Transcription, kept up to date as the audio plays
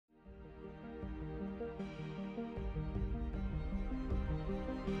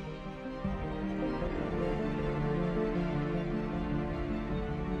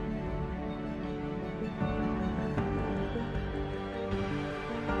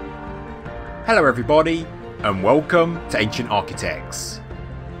Hello everybody, and welcome to Ancient Architects.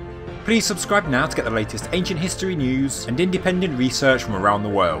 Please subscribe now to get the latest ancient history news and independent research from around the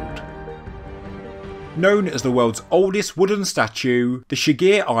world. Known as the world's oldest wooden statue, the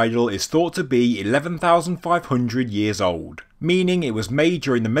Shigir Idol is thought to be 11,500 years old, meaning it was made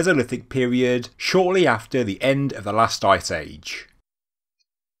during the Mesolithic period, shortly after the end of the last ice age.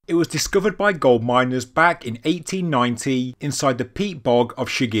 It was discovered by gold miners back in 1890 inside the Peat bog of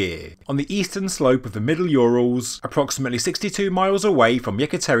Shigir, on the eastern slope of the Middle Urals, approximately 62 miles away from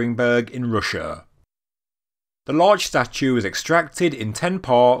Yekaterinburg in Russia. The large statue was extracted in 10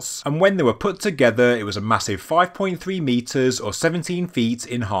 parts, and when they were put together it was a massive 5.3 metres or 17 feet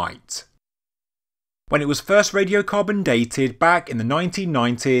in height. When it was first radiocarbon dated back in the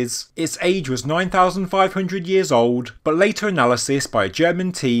 1990s, its age was 9,500 years old, but later analysis by a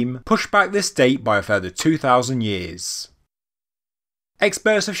German team pushed back this date by a further 2,000 years.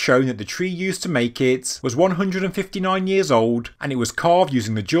 Experts have shown that the tree used to make it was 159 years old, and it was carved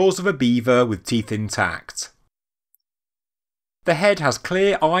using the jaws of a beaver with teeth intact. The head has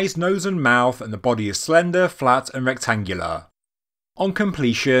clear eyes, nose and mouth, and the body is slender, flat and rectangular. On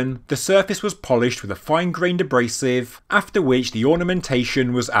completion, the surface was polished with a fine-grained abrasive, after which the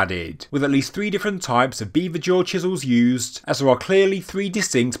ornamentation was added, with at least 3 different types of beaver jaw chisels used, as there are clearly 3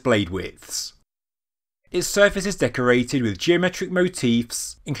 distinct blade widths. Its surface is decorated with geometric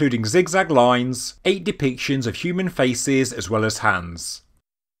motifs, including zigzag lines, 8 depictions of human faces as well as hands.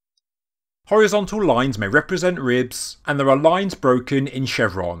 Horizontal lines may represent ribs, and there are lines broken in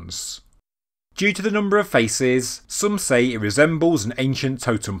chevrons. Due to the number of faces, some say it resembles an ancient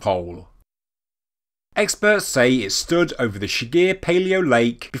totem pole. Experts say it stood over the Shigir Paleo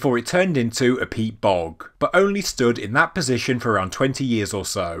Lake before it turned into a peat bog, but only stood in that position for around 20 years or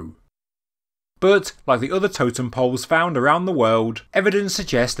so. But, like the other totem poles found around the world, evidence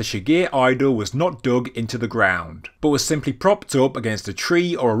suggests the Shigir Idol was not dug into the ground, but was simply propped up against a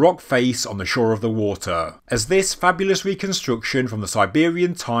tree or a rock face on the shore of the water, as this fabulous reconstruction from the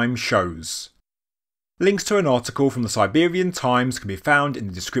Siberian Times shows. Links to an article from the Siberian Times can be found in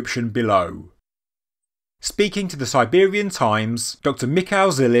the description below. Speaking to the Siberian Times, Dr.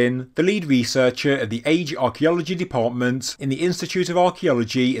 Mikhail Zilin, the lead researcher at the Age Archaeology Department in the Institute of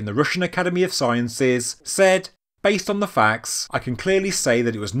Archaeology in the Russian Academy of Sciences, said, "Based on the facts, I can clearly say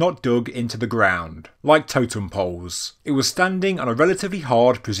that it was not dug into the ground, like totem poles. It was standing on a relatively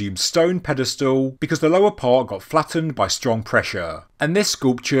hard presumed stone pedestal because the lower part got flattened by strong pressure, and this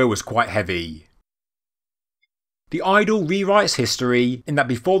sculpture was quite heavy." The idol rewrites history in that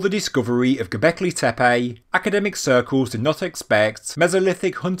before the discovery of Göbekli Tepe, academic circles did not expect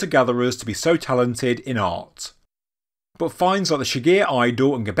Mesolithic hunter-gatherers to be so talented in art. But finds like the Shigir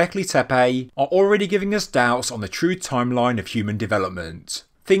Idol and Göbekli Tepe are already giving us doubts on the true timeline of human development.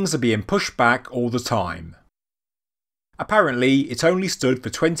 Things are being pushed back all the time. Apparently, it only stood for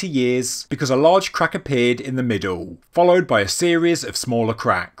 20 years because a large crack appeared in the middle, followed by a series of smaller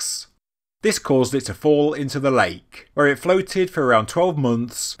cracks. This caused it to fall into the lake, where it floated for around 12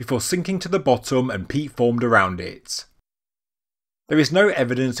 months before sinking to the bottom and peat formed around it. There is no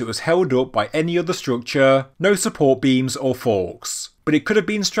evidence it was held up by any other structure, no support beams or forks, but it could have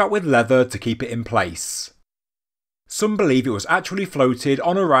been strapped with leather to keep it in place. Some believe it was actually floated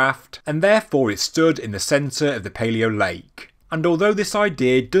on a raft and therefore it stood in the centre of the Paleo Lake. And although this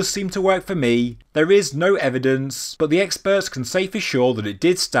idea does seem to work for me, there is no evidence, but the experts can say for sure that it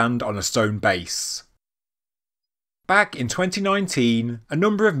did stand on a stone base. Back in 2019, a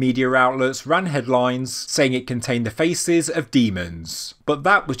number of media outlets ran headlines saying it contained the faces of demons, but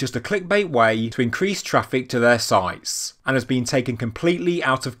that was just a clickbait way to increase traffic to their sites, and has been taken completely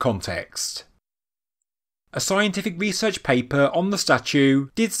out of context. A scientific research paper on the statue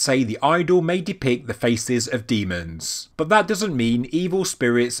did say the idol may depict the faces of demons, but that doesn't mean evil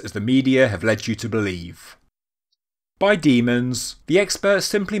spirits as the media have led you to believe. By demons, the experts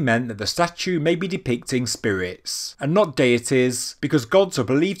simply meant that the statue may be depicting spirits, and not deities, because gods are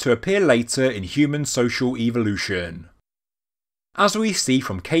believed to appear later in human social evolution. As we see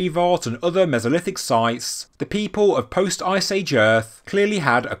from cave art and other Mesolithic sites, the people of post-Ice Age Earth clearly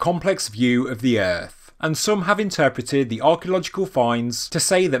had a complex view of the Earth. And some have interpreted the archaeological finds to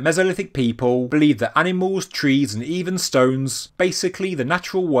say that Mesolithic people believed that animals, trees and even stones, basically the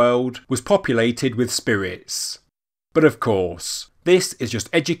natural world, was populated with spirits. But of course, this is just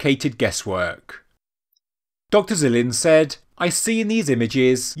educated guesswork. Dr. Zilin said, "I see in these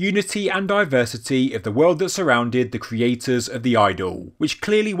images unity and diversity of the world that surrounded the creators of the idol, which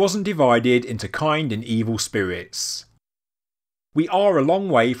clearly wasn't divided into kind and evil spirits. We are a long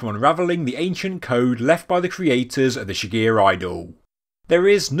way from unravelling the ancient code left by the creators of the Shigir Idol. There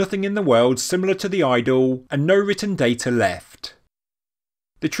is nothing in the world similar to the idol and no written data left.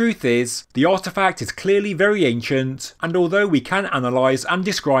 The truth is, the artefact is clearly very ancient, and although we can analyse and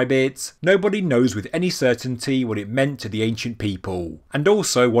describe it, nobody knows with any certainty what it meant to the ancient people, and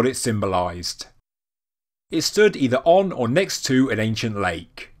also what it symbolised. It stood either on or next to an ancient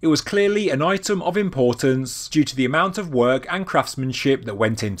lake. It was clearly an item of importance due to the amount of work and craftsmanship that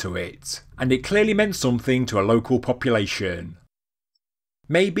went into it, and it clearly meant something to a local population.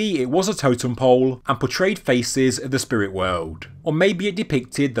 Maybe it was a totem pole and portrayed faces of the spirit world, or maybe it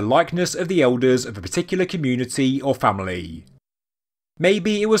depicted the likeness of the elders of a particular community or family.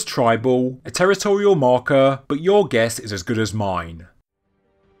 Maybe it was tribal, a territorial marker, but your guess is as good as mine.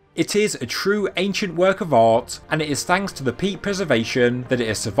 It is a true ancient work of art, and it is thanks to the peat preservation that it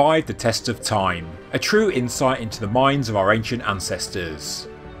has survived the test of time, a true insight into the minds of our ancient ancestors.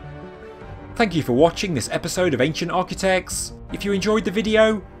 Thank you for watching this episode of Ancient Architects. If you enjoyed the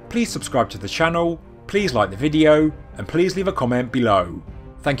video, please subscribe to the channel, please like the video, and please leave a comment below.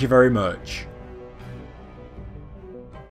 Thank you very much.